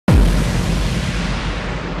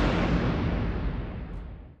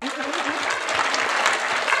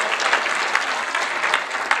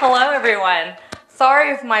Hello, everyone. Sorry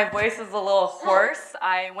if my voice is a little hoarse.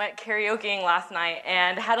 I went karaokeing last night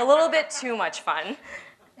and had a little bit too much fun.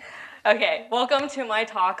 Okay, welcome to my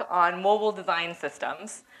talk on mobile design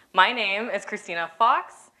systems. My name is Kristina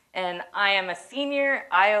Fox, and I am a senior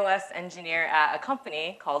iOS engineer at a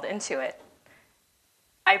company called Intuit.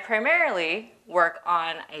 I primarily work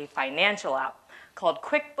on a financial app called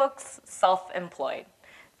QuickBooks Self-Employed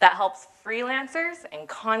that helps freelancers and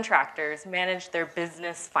contractors manage their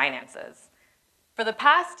business finances. For the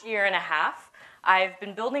past year and a half, I've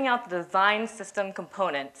been building out the design system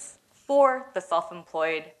components for the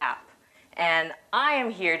Self-Employed app, and I am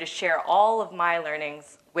here to share all of my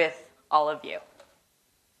learnings with all of you.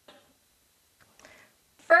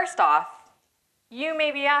 First off, you may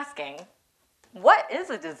be asking, what is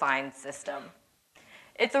a design system?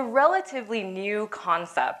 It's a relatively new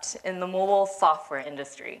concept in the mobile software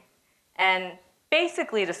industry and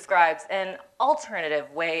basically describes an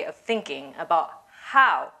alternative way of thinking about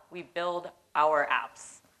how we build our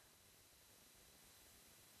apps.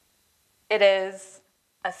 It is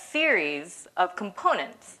a series of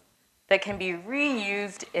components that can be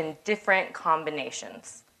reused in different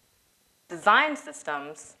combinations. Design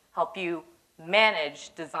systems help you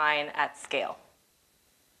manage design at scale.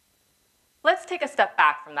 Let's take a step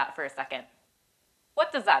back from that for a second.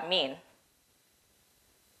 What does that mean?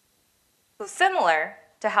 So similar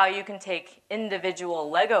to how you can take individual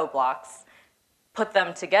Lego blocks, put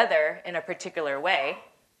them together in a particular way,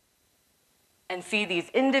 and see these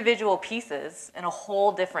individual pieces in a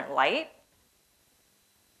whole different light,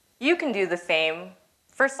 you can do the same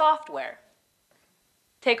for software.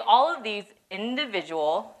 Take all of these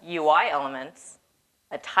individual UI elements,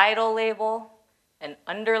 a title label, an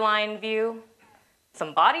underline view,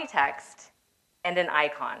 some body text, and an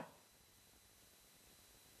icon.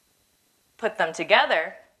 Put them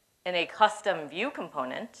together in a custom view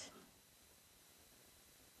component,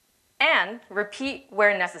 and repeat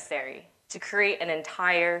where necessary to create an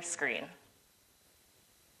entire screen.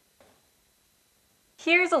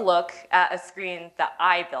 Here's a look at a screen that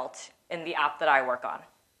I built in the app that I work on.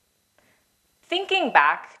 Thinking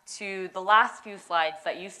back to the last few slides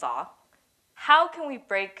that you saw, how can we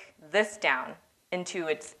break this down into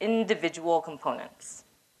its individual components?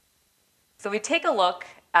 So we take a look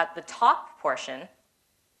at the top portion.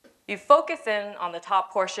 You focus in on the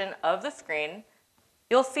top portion of the screen,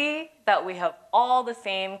 you'll see that we have all the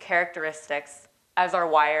same characteristics as our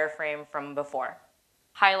wireframe from before,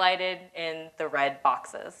 highlighted in the red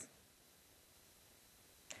boxes.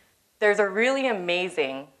 There's a really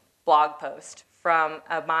amazing blog post from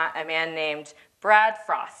a man named Brad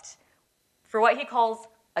Frost for what he calls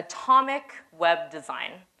atomic web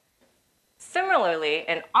design. Similarly,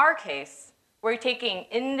 in our case, we're taking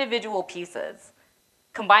individual pieces,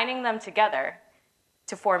 combining them together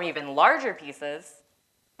to form even larger pieces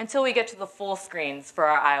until we get to the full screens for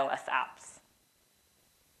our iOS apps.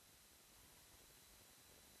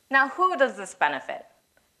 Now, who does this benefit?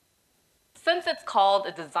 Since it's called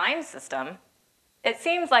a design system, it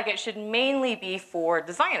seems like it should mainly be for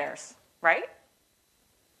designers, right?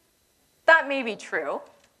 That may be true,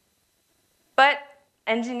 but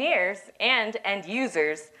engineers and end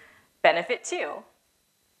users benefit too.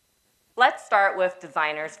 Let's start with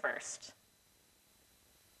designers first.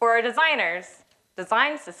 For our designers,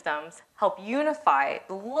 design systems help unify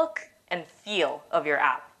the look and feel of your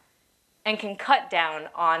app and can cut down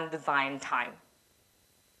on design time.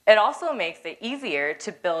 It also makes it easier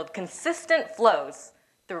to build consistent flows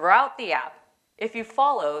throughout the app if you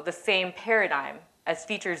follow the same paradigm as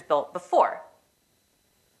features built before.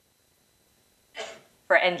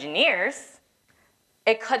 For engineers,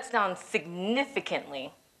 it cuts down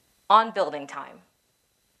significantly on building time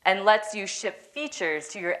and lets you ship features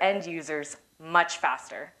to your end users much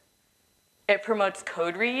faster. It promotes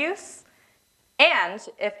code reuse, and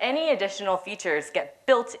if any additional features get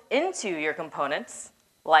built into your components,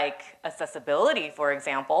 like accessibility, for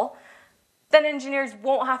example, then engineers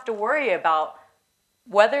won't have to worry about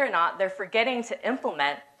whether or not they're forgetting to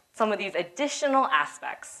implement some of these additional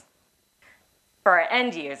aspects. For our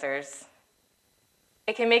end users,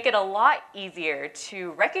 it can make it a lot easier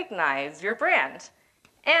to recognize your brand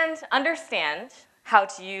and understand how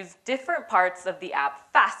to use different parts of the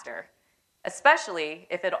app faster, especially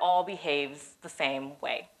if it all behaves the same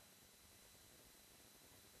way.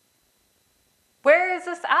 Where is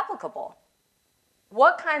this applicable?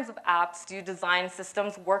 What kinds of apps do design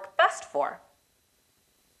systems work best for?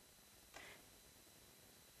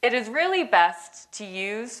 It is really best to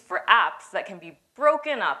use for apps that can be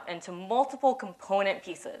broken up into multiple component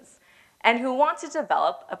pieces and who want to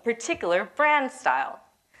develop a particular brand style.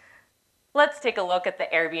 Let's take a look at the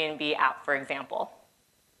Airbnb app, for example.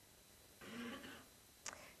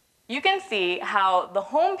 You can see how the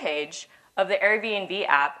homepage of the Airbnb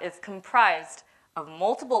app is comprised of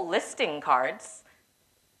multiple listing cards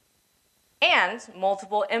and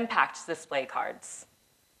multiple impact display cards.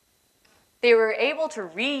 They were able to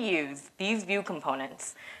reuse these view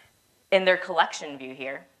components in their collection view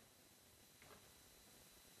here.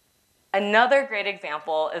 Another great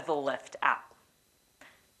example is the Lyft app.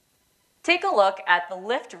 Take a look at the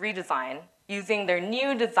Lyft redesign using their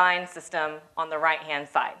new design system on the right-hand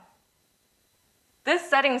side. This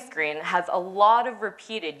settings screen has a lot of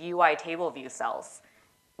repeated UI table view cells,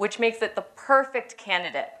 which makes it the perfect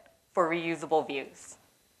candidate for reusable views.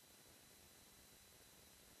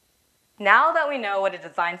 Now that we know what a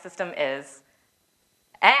design system is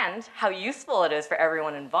and how useful it is for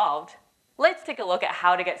everyone involved, let's take a look at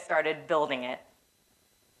how to get started building it.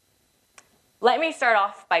 Let me start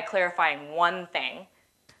off by clarifying one thing.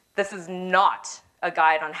 This is not a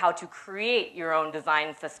guide on how to create your own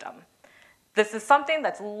design system. This is something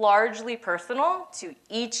that's largely personal to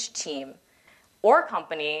each team or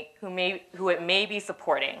company who it may be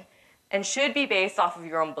supporting, and should be based off of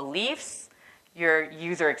your own beliefs, your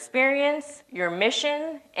user experience, your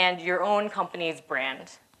mission, and your own company's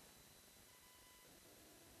brand.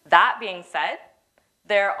 That being said,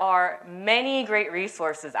 there are many great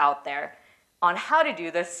resources out there on how to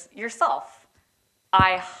do this yourself.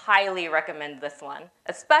 I highly recommend this one,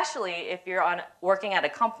 especially if you're working at a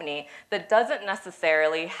company that doesn't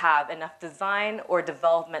necessarily have enough design or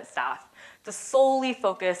development staff to solely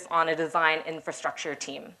focus on a design infrastructure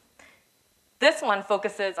team. This one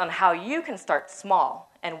focuses on how you can start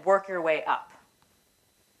small and work your way up.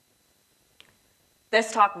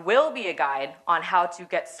 This talk will be a guide on how to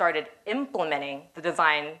get started implementing the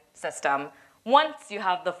design system once you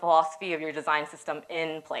have the philosophy of your design system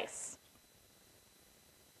in place.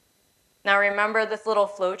 Now remember this little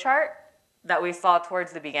flow chart that we saw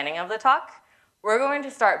towards the beginning of the talk? We're going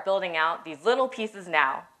to start building out these little pieces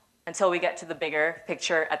now until we get to the bigger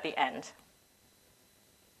picture at the end.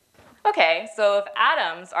 Okay, so if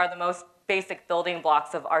atoms are the most basic building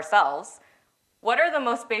blocks of ourselves, what are the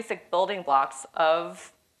most basic building blocks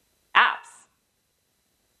of apps?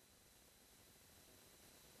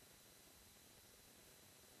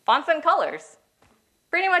 Fonts and colors.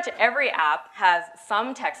 Pretty much every app has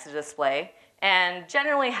some text to display and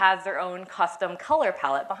generally has their own custom color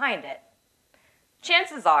palette behind it.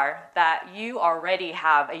 Chances are that you already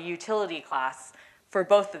have a utility class for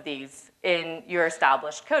both of these in your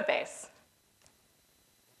established code base.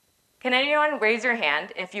 Can anyone raise your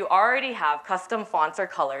hand if you already have custom fonts or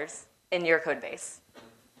colors in your code base?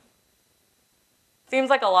 Seems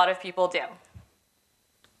like a lot of people do.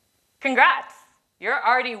 Congrats! You're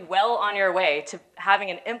already well on your way to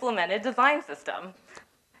having an implemented design system.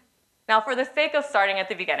 Now, for the sake of starting at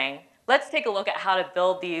the beginning, let's take a look at how to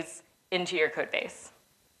build these into your code base.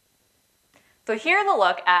 So here's a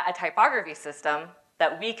look at a typography system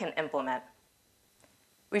that we can implement.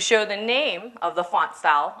 We show the name of the font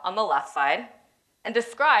style on the left side and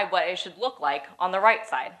describe what it should look like on the right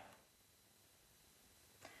side.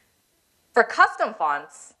 For custom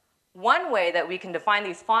fonts, one way that we can define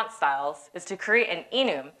these font styles is to create an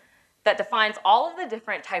enum that defines all of the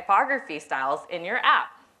different typography styles in your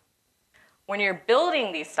app. When you're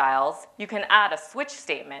building these styles, you can add a switch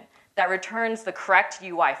statement that returns the correct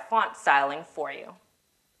UI font styling for you.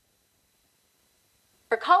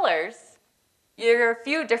 For colors, there are a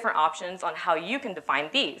few different options on how you can define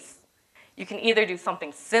these. You can either do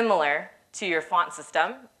something similar to your font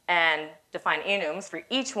system and define enums for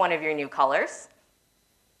each one of your new colors,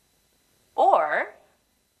 or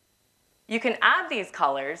you can add these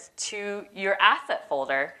colors to your asset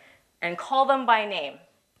folder and call them by name,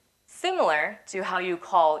 similar to how you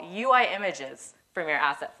call UI images from your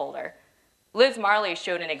asset folder. Liz Marley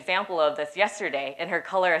showed an example of this yesterday in her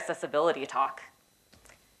color accessibility talk.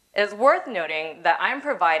 It is worth noting that I'm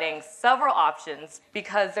providing several options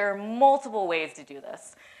because there are multiple ways to do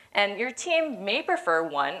this, and your team may prefer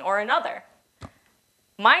one or another.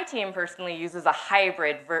 My team personally uses a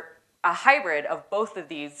hybrid of both of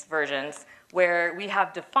these versions where we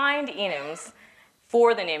have defined enums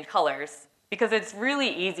for the named colors because it's really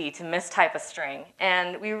easy to mistype a string,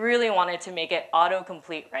 and we really wanted to make it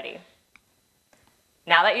autocomplete ready.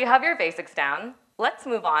 Now that you have your basics down, let's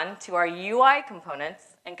move on to our UI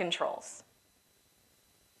components and controls.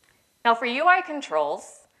 Now for UI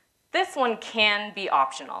controls, this one can be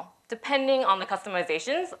optional, depending on the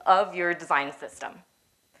customizations of your design system.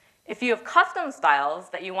 If you have custom styles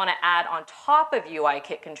that you want to add on top of UI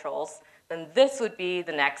kit controls, then this would be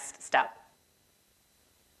the next step.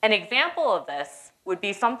 An example of this would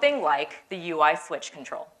be something like the UI switch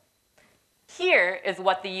control. Here is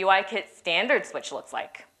what the UI kit standard switch looks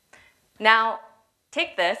like. Now,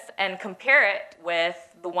 take this and compare it with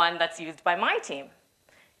the one that's used by my team.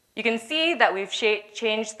 You can see that we've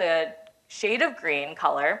changed the shade of green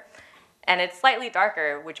color, and it's slightly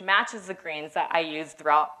darker, which matches the greens that I used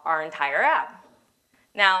throughout our entire app.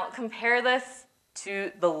 Now, compare this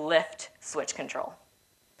to the lift switch control.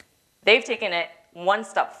 They've taken it one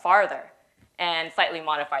step farther and slightly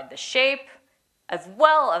modified the shape, as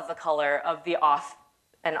well as the color of the off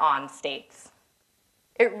and on states.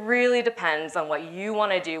 It really depends on what you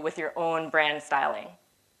want to do with your own brand styling.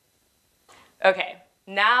 Okay,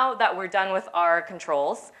 now that we're done with our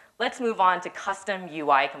controls, let's move on to custom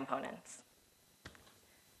UI components.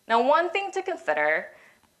 Now, one thing to consider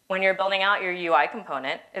when you're building out your UI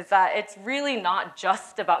component is that it's really not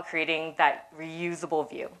just about creating that reusable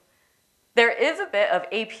view. There is a bit of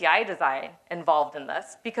API design involved in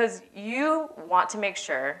this because you want to make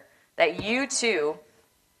sure that you too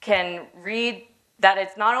can read that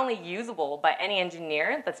it's not only usable by any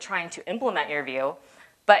engineer that's trying to implement your view,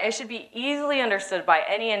 but it should be easily understood by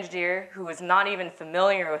any engineer who is not even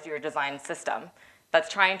familiar with your design system that's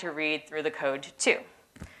trying to read through the code too.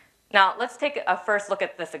 Now, let's take a first look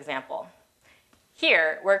at this example.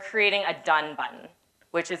 Here, we're creating a done button,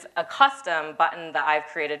 which is a custom button that I've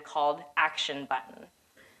created called Action Button.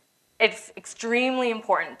 It's extremely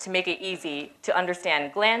important to make it easy to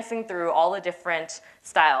understand, glancing through all the different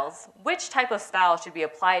styles, which type of style should be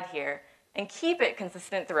applied here, and keep it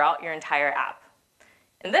consistent throughout your entire app.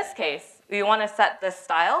 In this case, we want to set this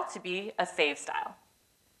style to be a save style.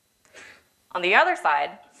 On the other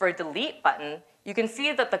side, for a delete button, you can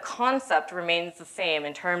see that the concept remains the same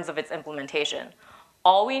in terms of its implementation.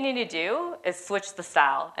 All we need to do is switch the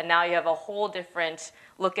style, and now you have a whole different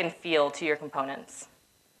look and feel to your components.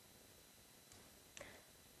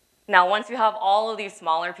 Now, once you have all of these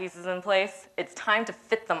smaller pieces in place, it's time to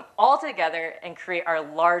fit them all together and create our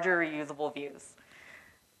larger reusable views.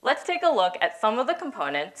 Let's take a look at some of the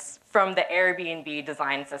components from the Airbnb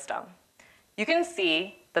design system. You can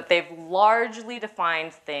see that they've largely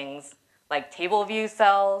defined things like table view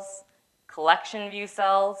cells, collection view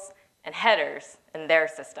cells, and headers in their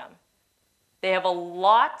system. They have a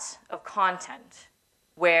lot of content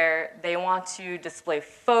where they want to display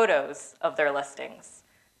photos of their listings.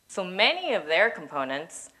 So many of their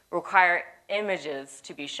components require images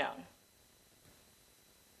to be shown.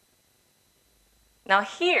 Now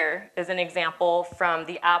here is an example from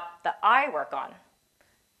the app that I work on.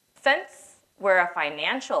 Since we're a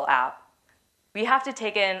financial app, we have to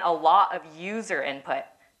take in a lot of user input.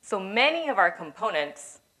 So many of our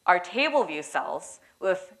components are table view cells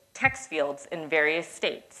with text fields in various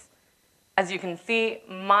states. As you can see,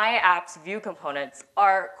 my app's view components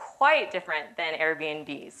are quite different than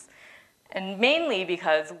Airbnb's, and mainly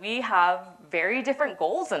because we have very different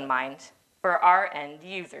goals in mind for our end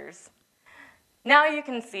users. Now you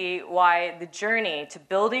can see why the journey to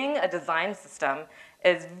building a design system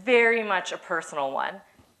is very much a personal one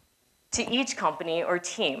to each company or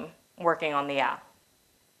team working on the app.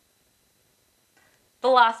 The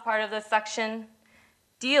last part of this section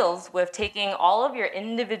deals with taking all of your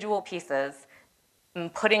individual pieces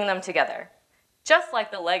and putting them together, just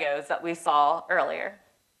like the Legos that we saw earlier.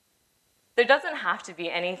 There doesn't have to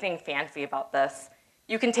be anything fancy about this.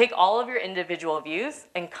 You can take all of your individual views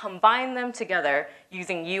and combine them together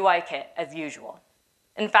using UIKit as usual.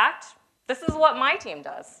 In fact, this is what my team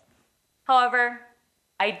does. However,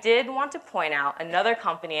 I did want to point out another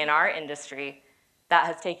company in our industry that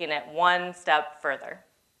has taken it one step further.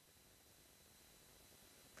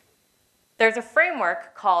 There's a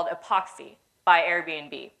framework called Epoxy by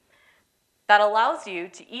Airbnb that allows you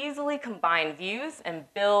to easily combine views and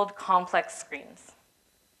build complex screens.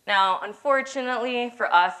 Now, unfortunately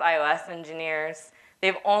for us iOS engineers,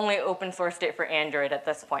 they've only open sourced it for Android at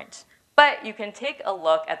this point. But you can take a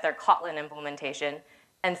look at their Kotlin implementation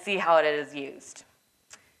and see how it is used.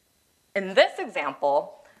 In this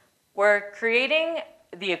example, we're creating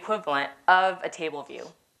the equivalent of a table view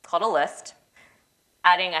called a list,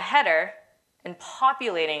 adding a header, and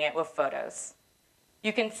populating it with photos.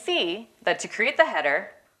 You can see that to create the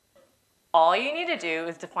header, all you need to do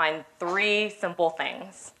is define 3 simple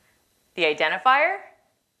things: the identifier,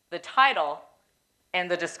 the title, and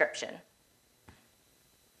the description.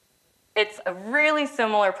 It's a really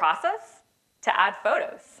similar process to add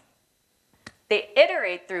photos. They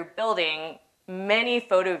iterate through building many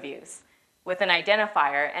photo views with an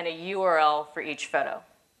identifier and a URL for each photo.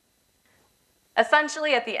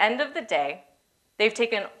 Essentially, at the end of the day, they've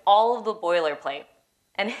taken all of the boilerplate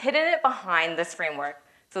and hidden it behind this framework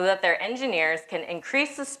so that their engineers can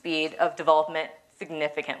increase the speed of development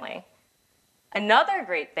significantly. Another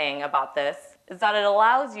great thing about this is that it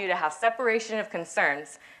allows you to have separation of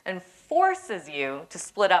concerns and forces you to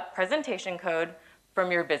split up presentation code from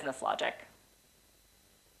your business logic.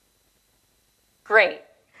 Great.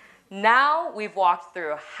 Now we've walked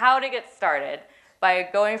through how to get started by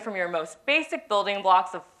going from your most basic building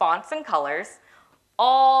blocks of fonts and colors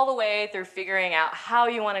all the way through figuring out how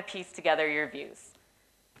you want to piece together your views.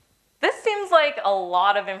 This seems like a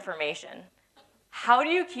lot of information. How do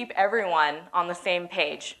you keep everyone on the same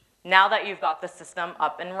page now that you've got the system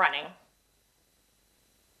up and running?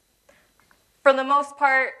 For the most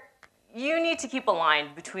part, you need to keep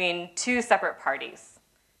aligned between two separate parties: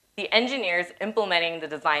 the engineers implementing the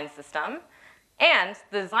design system and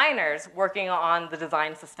the designers working on the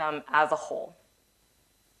design system as a whole.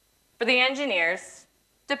 For the engineers,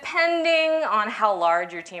 depending on how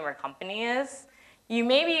large your team or company is, you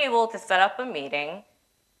may be able to set up a meeting,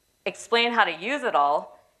 explain how to use it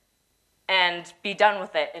all, and be done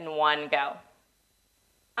with it in one go.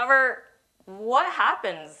 However, what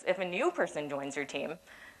happens if a new person joins your team?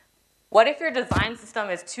 What if your design system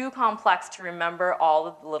is too complex to remember all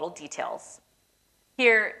of the little details?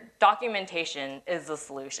 Here, documentation is the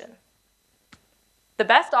solution. The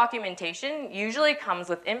best documentation usually comes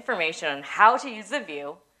with information on how to use the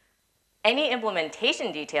view, any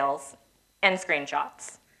implementation details, and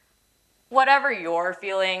screenshots. Whatever you're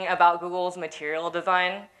feeling about Google's material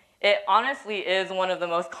design, it honestly is one of the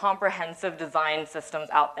most comprehensive design systems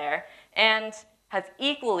out there and has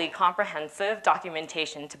equally comprehensive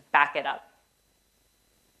documentation to back it up.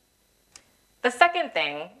 The second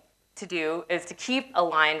thing to do is to keep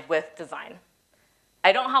aligned with design.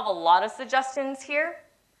 I don't have a lot of suggestions here,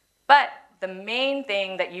 but the main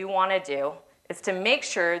thing that you want to do is to make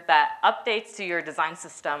sure that updates to your design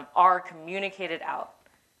system are communicated out.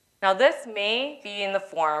 Now, this may be in the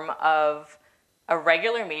form of a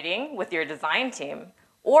regular meeting with your design team,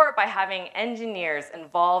 or by having engineers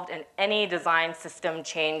involved in any design system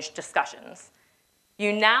change discussions.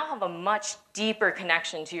 You now have a much deeper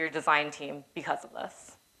connection to your design team because of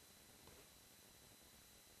this.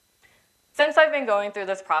 Since I've been going through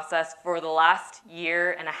this process for the last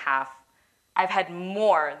year and a half, I've had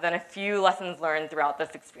more than a few lessons learned throughout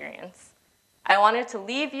this experience. I wanted to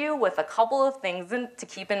leave you with a couple of things to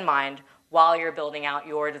keep in mind while you're building out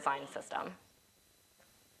your design system.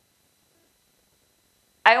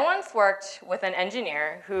 I once worked with an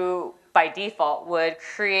engineer who, by default, would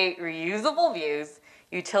create reusable views,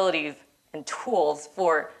 utilities, and tools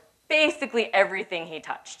for basically everything he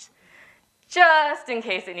touched, just in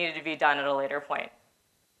case it needed to be done at a later point.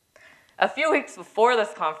 A few weeks before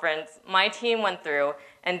this conference, my team went through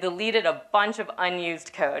and deleted a bunch of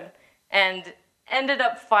unused code and ended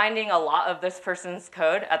up finding a lot of this person's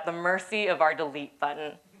code at the mercy of our delete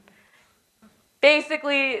button.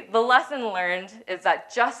 Basically, the lesson learned is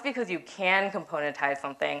that just because you can componentize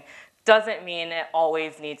something doesn't mean it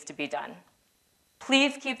always needs to be done.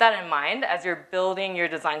 Please keep that in mind as you're building your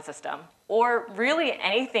design system, or really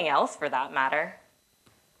anything else for that matter.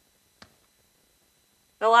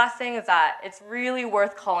 The last thing is that it's really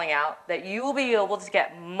worth calling out that you will be able to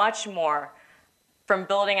get much more from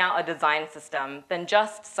building out a design system than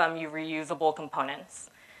just some reusable components.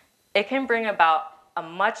 It can bring about a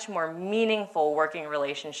much more meaningful working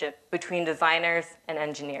relationship between designers and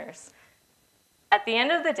engineers. At the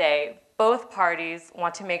end of the day, both parties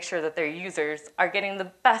want to make sure that their users are getting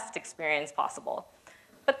the best experience possible.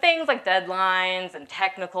 But things like deadlines and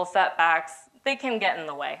technical setbacks, they can get in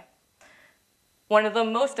the way. One of the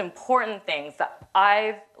most important things that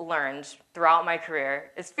I've learned throughout my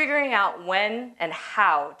career is figuring out when and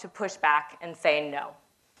how to push back and say no.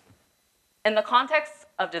 In the context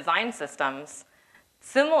of design systems,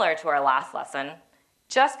 similar to our last lesson,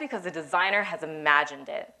 just because a designer has imagined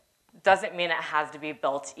it doesn't mean it has to be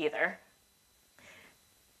built either.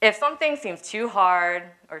 If something seems too hard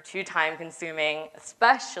or too time-consuming,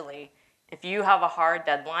 especially if you have a hard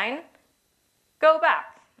deadline, go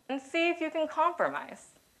back and see if you can compromise.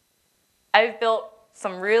 I've built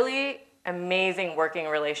some really amazing working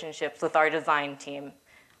relationships with our design team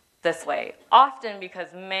this way, often because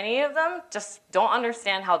many of them just don't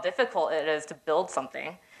understand how difficult it is to build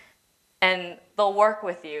something. And they'll work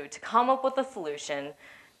with you to come up with a solution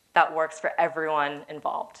that works for everyone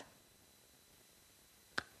involved.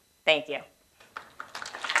 Thank you.